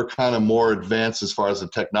 is they were kind of more advanced as far as the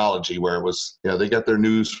technology, where it was, they got their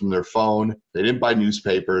news from their phone. They didn't buy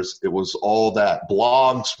newspapers. It was all that.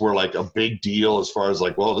 Blogs were like a big deal as far as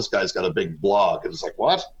like, well, this guy's got a big blog. It was like,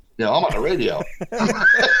 what? I'm on the radio.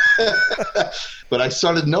 But I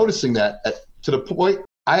started noticing that to the point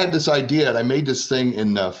I had this idea, and I made this thing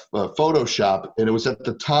in Photoshop, and it was at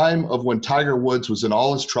the time of when Tiger Woods was in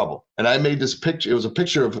all his trouble. And I made this picture. It was a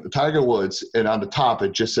picture of Tiger Woods, and on the top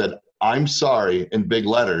it just said, "I'm sorry," in big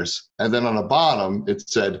letters. And then on the bottom it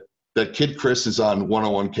said that Kid Chris is on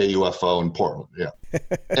 101 KUFO in Portland. Yeah.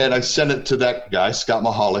 And I sent it to that guy, Scott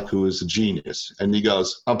Mahalik, who is a genius. And he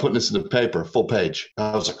goes, "I'm putting this in the paper, full page."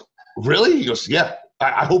 I was like, "Really?" He goes, "Yeah.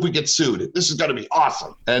 I hope we get sued. This is going to be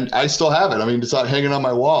awesome." And I still have it. I mean, it's not hanging on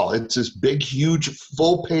my wall. It's this big, huge,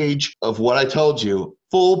 full page of what I told you,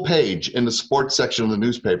 full page in the sports section of the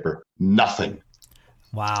newspaper. Nothing.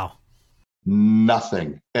 Wow.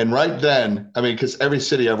 Nothing. And right then, I mean, because every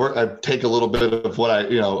city I take a little bit of what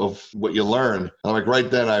of what you learn. And I'm like, right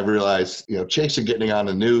then I realized, chasing getting on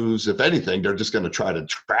the news, if anything, they're just going to try to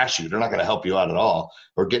trash you. They're not going to help you out at all.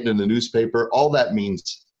 Or getting in the newspaper. All that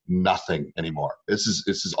means nothing anymore. This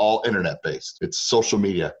is all internet based. It's social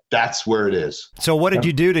media. That's where it is. So what did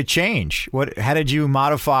you do to change? How did you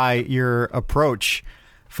modify your approach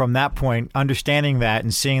from that point, understanding that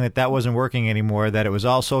and seeing that wasn't working anymore, that it was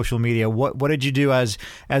all social media? What did you do as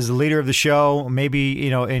the leader of the show?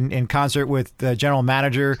 Maybe, in concert with the general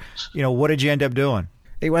manager, what did you end up doing?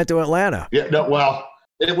 He went to Atlanta. Yeah, no, well,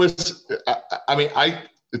 it was,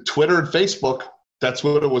 Twitter and Facebook, that's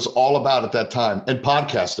what it was all about at that time. And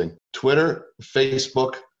podcasting, Twitter,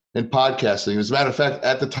 Facebook, and podcasting. As a matter of fact,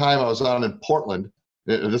 at the time I was on in Portland,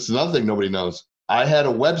 this is another thing nobody knows. I had a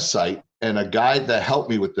website and a guy that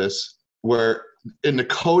helped me with this, where in the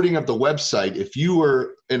coding of the website, if you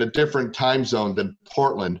were in a different time zone than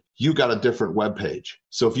Portland, you got a different web page.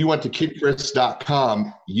 So if you went to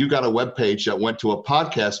kidchris.com, you got a web page that went to a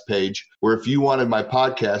podcast page where if you wanted my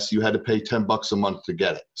podcast, you had to pay $10 a month to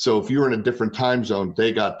get it. So if you were in a different time zone,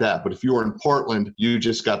 they got that. But if you were in Portland, you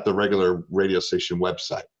just got the regular radio station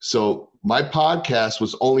website. So my podcast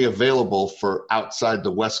was only available for outside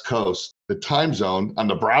the West Coast, the time zone on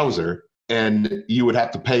the browser, and you would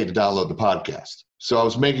have to pay to download the podcast. So I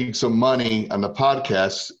was making some money on the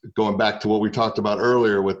podcast, going back to what we talked about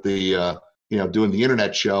earlier with the, doing the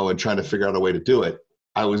internet show and trying to figure out a way to do it.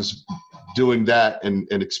 I was doing that and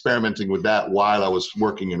experimenting with that while I was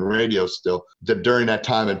working in radio still. That during that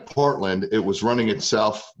time in Portland, it was running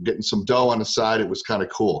itself, getting some dough on the side. It was kind of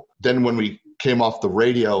cool. Then when we came off the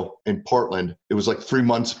radio in Portland, it was like 3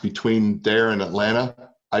 months between there and Atlanta.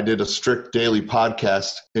 I did a strict daily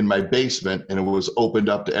podcast in my basement, and it was opened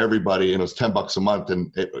up to everybody, and it was $10 a month, and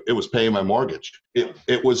it was paying my mortgage.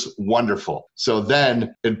 It was wonderful. So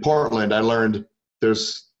then in Portland, I learned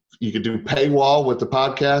you could do paywall with the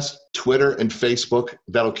podcast, Twitter and Facebook.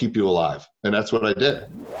 That'll keep you alive. And that's what I did.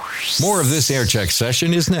 More of this AirCheck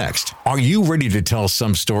session is next. Are you ready to tell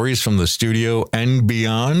some stories from the studio and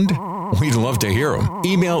beyond? We'd love to hear them.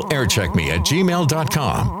 Email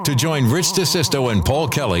aircheckme@gmail.com to join Rich DeSisto and Paul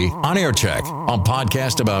Kelly on AirCheck, a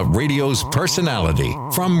podcast about radio's personality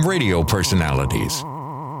from radio personalities.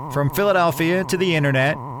 From Philadelphia to the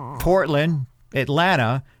internet, Portland,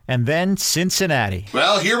 Atlanta, and then Cincinnati.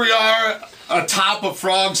 Well, here we are atop of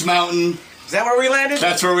Frogs Mountain. Is that where we landed?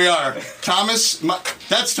 That's where we are. Thomas,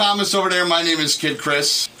 that's Thomas over there. My name is Kid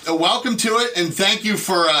Chris. Welcome to it, and thank you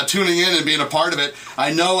for tuning in and being a part of it.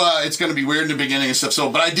 I know it's going to be weird in the beginning and stuff,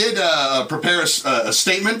 but I did prepare a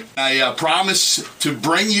statement. I promise to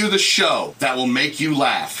bring you the show that will make you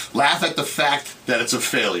laugh. Laugh at the fact that it's a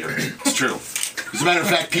failure. It's true. As a matter of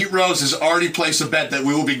fact, Pete Rose has already placed a bet that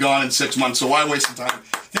we will be gone in 6 months, so why waste the time?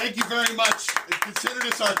 Thank you very much, and consider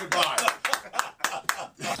this our goodbye.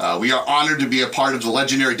 We are honored to be a part of the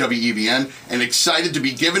legendary WEBN and excited to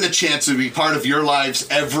be given a chance to be part of your lives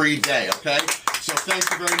every day, okay? So thank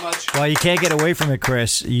you very much. Well, you can't get away from it,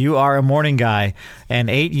 Chris. You are a morning guy, and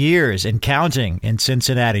 8 years and counting in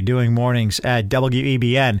Cincinnati doing mornings at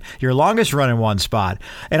WEBN, your longest run in one spot.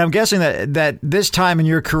 And I'm guessing that this time in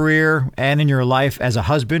your career and in your life as a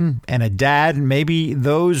husband and a dad, maybe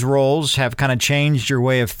those roles have kind of changed your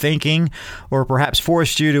way of thinking or perhaps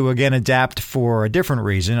forced you to, again, adapt for a different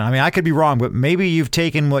reason. I mean, I could be wrong, but maybe you've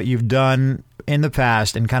taken what you've done in the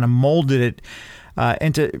past and kind of molded it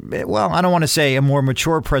into, well, I don't want to say a more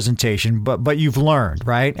mature presentation, but you've learned,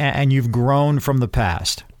 right? And you've grown from the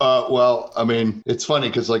past. Well, I mean, it's funny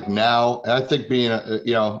because like now, I think being,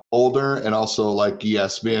 older and also like,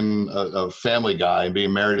 yes, being a family guy and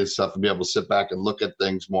being married and stuff and be able to sit back and look at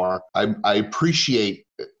things more, I appreciate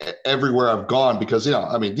everywhere I've gone because,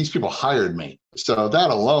 these people hired me. So that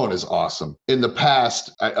alone is awesome. In the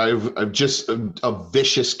past, I've just a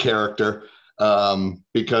vicious character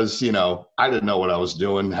because, I didn't know what I was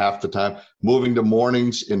doing half the time. Moving to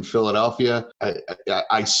mornings in Philadelphia,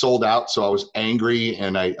 I sold out, so I was angry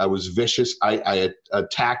and I was vicious. I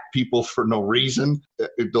attacked people for no reason.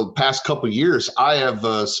 The past couple of years, I have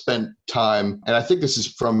spent time, and I think this is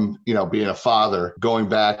from being a father, going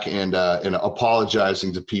back and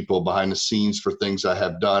apologizing to people behind the scenes for things I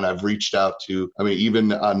have done. I've reached out to,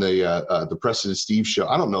 even on the Preston and Steve show.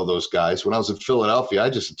 I don't know those guys. When I was in Philadelphia, I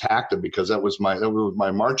just attacked them because that was my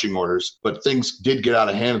marching orders. But things did get out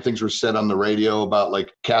of hand, and things were said on the radio about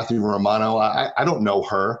like Kathy Romano. I don't know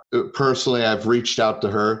her personally. I've reached out to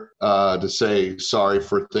her to say sorry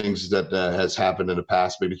for things that has happened in the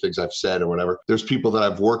past, maybe things I've said or whatever. There's people that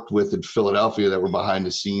I've worked with in Philadelphia that were behind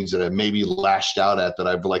the scenes that I've maybe lashed out at that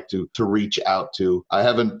I'd like to reach out to. I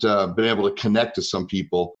haven't been able to connect to some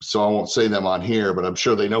people, so I won't say them on here, but I'm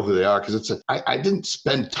sure they know who they are because I didn't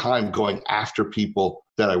spend time going after people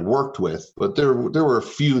that I worked with, but there were a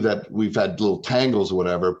few that we've had little tangles or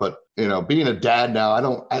whatever. But being a dad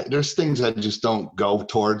now, there's things I just don't go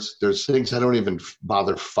towards. There's things I don't even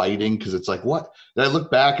bother fighting because it's like, what? And I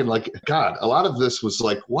look back and like, God, a lot of this was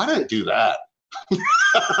like, why did I do that?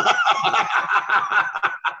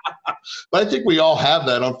 But I think we all have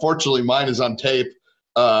that. Unfortunately, mine is on tape,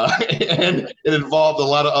 and it involved a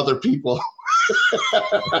lot of other people.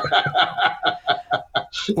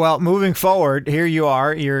 Well, moving forward, here you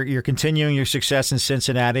are. You're continuing your success in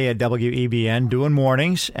Cincinnati at WEBN, doing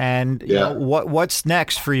mornings. And what's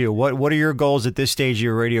next for you? What are your goals at this stage of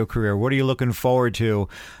your radio career? What are you looking forward to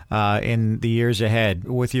in the years ahead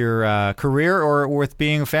with your career or with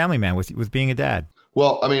being a family man, with being a dad?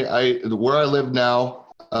 Well, where I live now,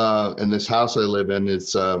 in this house I live in,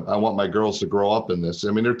 it's I want my girls to grow up in this.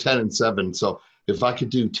 They're 10 and 7, so if I could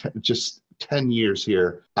do just 10 years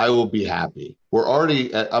here, I will be happy.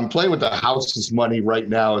 I'm playing with the house's money right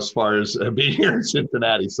now as far as being here in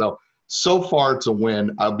Cincinnati. So far it's a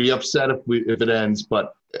win. I'll be upset if it ends,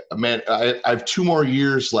 but man, I have 2 more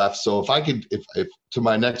years left. So if I could, if to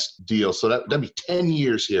my next deal, so that'd be 10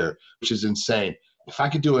 years here, which is insane. If I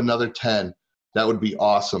could do another 10, that would be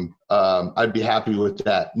awesome. I'd be happy with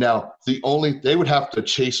that. Now, they would have to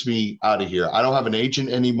chase me out of here. I don't have an agent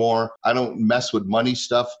anymore. I don't mess with money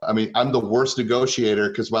stuff. I'm the worst negotiator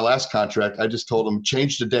because my last contract, I just told them,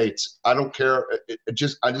 change the dates. I don't care. I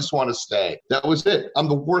just want to stay. That was it. I'm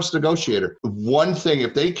the worst negotiator. One thing,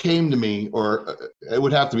 if they came to me, or it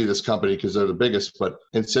would have to be this company because they're the biggest,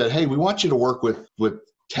 and said, hey, we want you to work with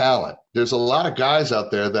talent. There's a lot of guys out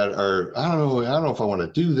there that are, I don't know if I want to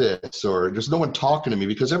do this, or there's no one talking to me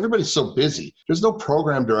because everybody's so busy. There's no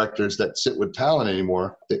program directors that sit with talent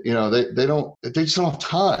anymore. They just don't have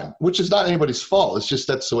time, which is not anybody's fault. It's just,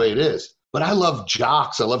 that's the way it is. But I love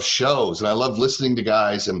jocks. I love shows, and I love listening to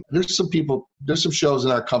guys. And there's some shows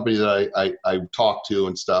in our company that I talk to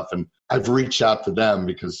and stuff. And I've reached out to them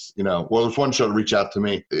because, there's one show to reach out to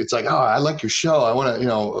me. It's like, oh, I like your show. I want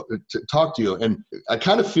to, talk to you. And I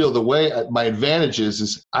kind of feel the way my advantage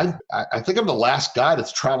is I think I'm the last guy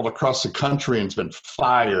that's traveled across the country and has been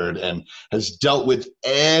fired and has dealt with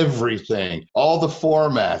everything, all the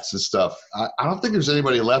formats and stuff. I don't think there's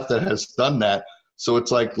anybody left that has done that. So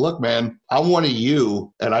it's like, look, man, I'm one of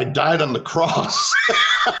you, and I died on the cross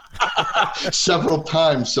several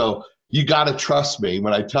times. So you got to trust me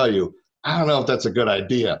when I tell you. I don't know if that's a good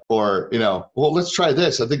idea, or, well, let's try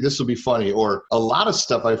this. I think this will be funny. Or a lot of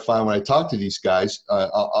stuff I find when I talk to these guys,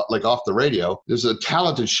 like off the radio, there's a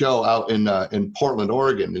talented show out in Portland,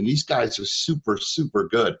 Oregon, and these guys are super, super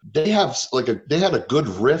good. They have they had a good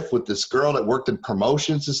riff with this girl that worked in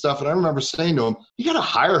promotions and stuff. And I remember saying to them, you got to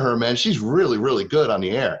hire her, man. She's really, really good on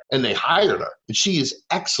the air. And they hired her, and she is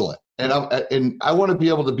excellent. And I want to be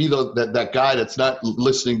able to be that guy that's not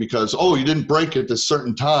listening because, oh, you didn't break at this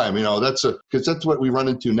certain time. Because that's what we run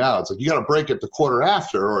into now. It's like, you got to break at the quarter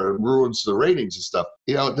after, or it ruins the ratings and stuff.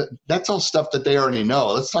 That's all stuff that they already know.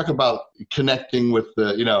 Let's talk about connecting with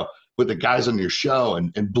the guys on your show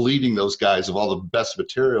and bleeding those guys of all the best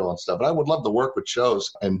material and stuff. But I would love to work with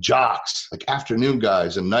shows and jocks, like afternoon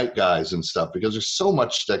guys and night guys and stuff, because there's so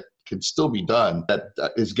much that can still be done that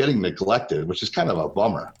is getting neglected, which is kind of a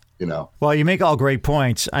bummer. Well, you make all great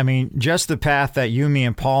points. Just the path that you, me,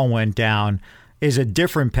 and Paul went down, is a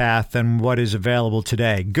different path than what is available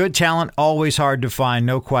today. Good talent, always hard to find,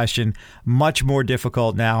 no question. Much more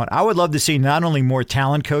difficult now. And I would love to see not only more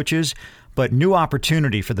talent coaches, but new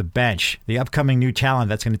opportunity for the bench, the upcoming new talent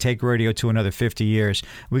that's going to take radio to another 50 years.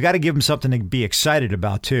 We got to give them something to be excited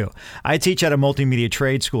about, too. I teach at a multimedia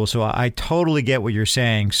trade school, so I totally get what you're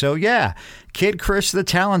saying. So, yeah, Kid Chris the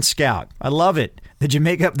Talent Scout. I love it. Did you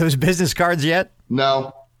make up those business cards yet?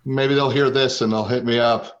 No. Maybe they'll hear this and they'll hit me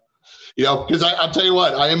up. You know, because I'll tell you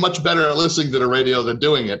what, I am much better at listening to the radio than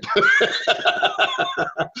doing it.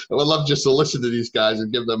 I would love just to listen to these guys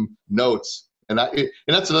and give them notes. And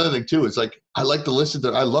that's another thing, too. It's like I like to listen to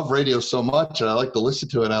 – I love radio so much, and I like to listen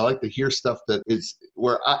to it, and I like to hear stuff that is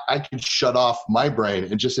where I can shut off my brain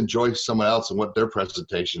and just enjoy someone else and what their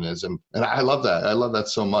presentation is. And I love that. I love that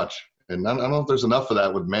so much. And I don't know if there's enough of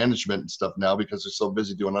that with management and stuff now because they're so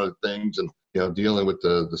busy doing other things and, you know, dealing with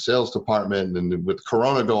the sales department and with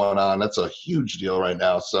Corona going on. That's a huge deal right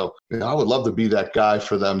now. So, you know, I would love to be that guy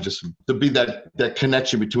for them, just to be that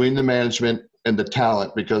connection between the management and the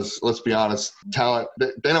talent, because let's be honest, talent,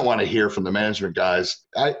 they don't want to hear from the management guys.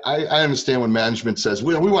 I understand when management says,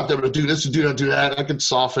 we want them to do this and do that. I can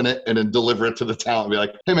soften it and then deliver it to the talent and be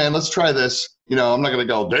like, hey, man, let's try this. You know, I'm not going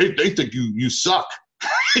to go, they think you suck.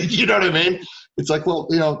 You know what I mean? It's like, well,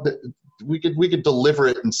 you know, we could deliver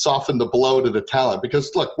it and soften the blow to the talent because,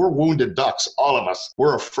 look, we're wounded ducks, all of us.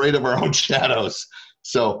 We're afraid of our own shadows.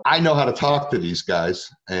 So I know how to talk to these guys,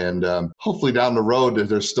 and hopefully down the road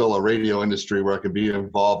there's still a radio industry where I can be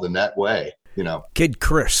involved in that way, you know. Kid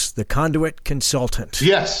Chris, the conduit consultant.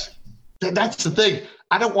 Yes, that's the thing.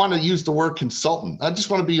 I don't want to use the word consultant. I just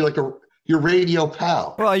want to be like your radio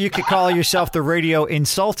pal. Well, you could call yourself the radio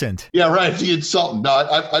insultant. Yeah, right, the insultant. No,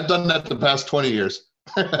 I've done that the past 20 years.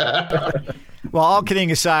 Well, all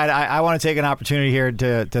kidding aside, I want to take an opportunity here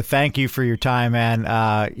to thank you for your time, man.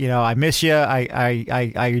 You know, I miss you.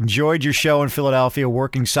 I enjoyed your show in Philadelphia,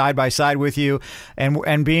 working side by side with you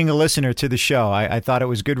and being a listener to the show. I thought it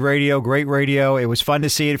was good radio, great radio. It was fun to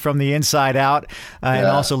see it from the inside out and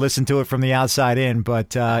also listen to it from the outside in.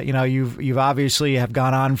 But, you know, you've obviously have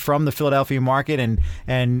gone on from the Philadelphia market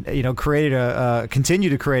and you know, continue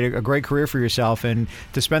to create a great career for yourself. And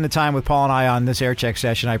to spend the time with Paul and I on this air check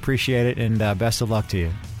session, I appreciate it. And best of luck to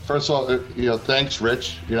you. First of all, you know, thanks,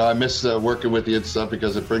 Rich. You know, I miss working with you and stuff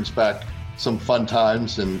because it brings back some fun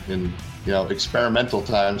times and you know, experimental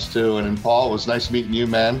times too. And Paul, it was nice meeting you,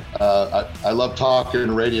 man. I love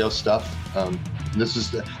talking radio stuff.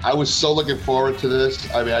 I was so looking forward to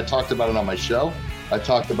this. I mean, I talked about it on my show. I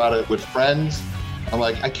talked about it with friends. I'm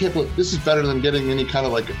like, I can't believe this is better than getting any kind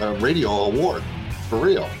of like a radio award. For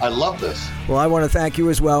real. I love this. Well, I want to thank you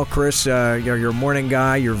as well, Chris. You're a morning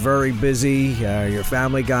guy. You're very busy. You're a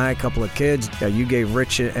family guy, a couple of kids. You gave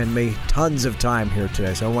Rich and me tons of time here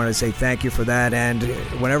today. So I want to say thank you for that. And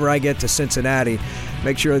whenever I get to Cincinnati,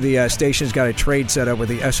 make sure the station's got a trade set up with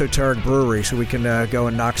the Esoteric Brewery so we can go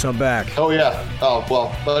and knock some back. Oh, yeah. Oh,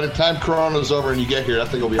 well, by the time Corona's over and you get here, I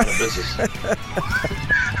think we'll be out of business.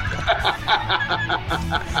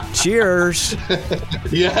 Cheers.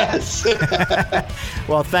 Yes.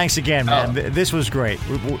 Well, thanks again, man. This was great.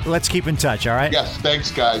 Let's keep in touch, all right? Yes, thanks,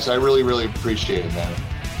 guys. I really, really appreciate it, man.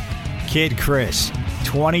 Kid Chris,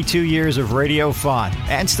 22 years of radio fun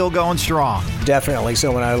and still going strong. Definitely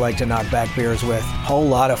someone I like to knock back beers with. Whole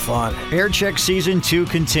lot of fun. Aircheck Season 2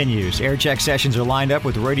 continues. Aircheck sessions are lined up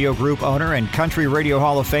with Radio Group owner and Country Radio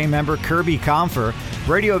Hall of Fame member Kirby Comfer,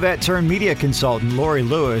 radio vet turned media consultant Lori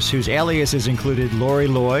Lewis, whose aliases included Lori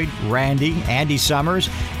Lloyd, Randy, Andy Summers,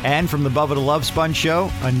 and from the Bubba the Love Sponge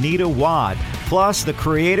Show, Anita Wad, plus the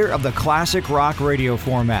creator of the classic rock radio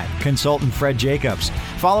format, consultant Fred Jacobs.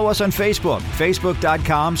 Follow us on Facebook,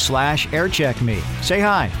 facebook.com/aircheckme. Say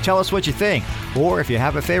hi, tell us what you think, or if you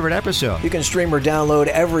have a favorite episode. You can stream or download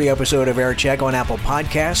every episode of Aircheck on Apple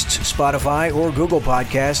Podcasts, Spotify, or Google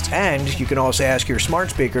Podcasts, and you can also ask your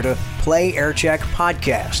smart speaker to play Aircheck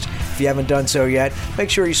Podcast. If you haven't done so yet,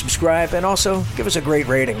 make sure you subscribe and also give us a great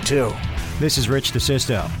rating, too. This is Rich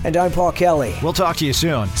DeSisto. And I'm Paul Kelly. We'll talk to you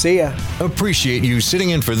soon. See ya. Appreciate you sitting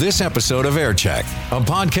in for this episode of Aircheck, a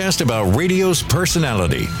podcast about radio's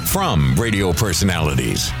personality from radio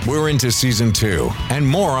personalities. We're into Season 2 and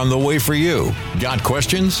more on the way for you. Got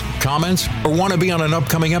questions, comments, or want to be on an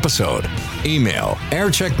upcoming episode? Email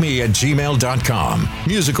aircheckme@gmail.com.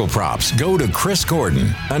 Musical props go to Chris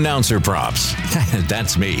Gordon. Announcer props.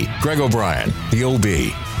 That's me, Greg O'Brien, the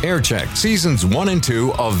OB. Aircheck Seasons 1 and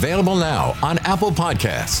 2 available now on Apple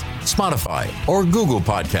Podcasts, Spotify, or Google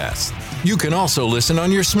Podcasts. You can also listen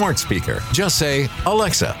on your smart speaker. Just say,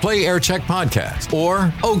 Alexa, play Aircheck Podcast,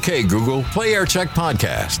 or OK Google, play Aircheck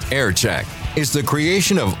Podcast. Aircheck, is the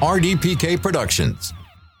creation of RDPK Productions.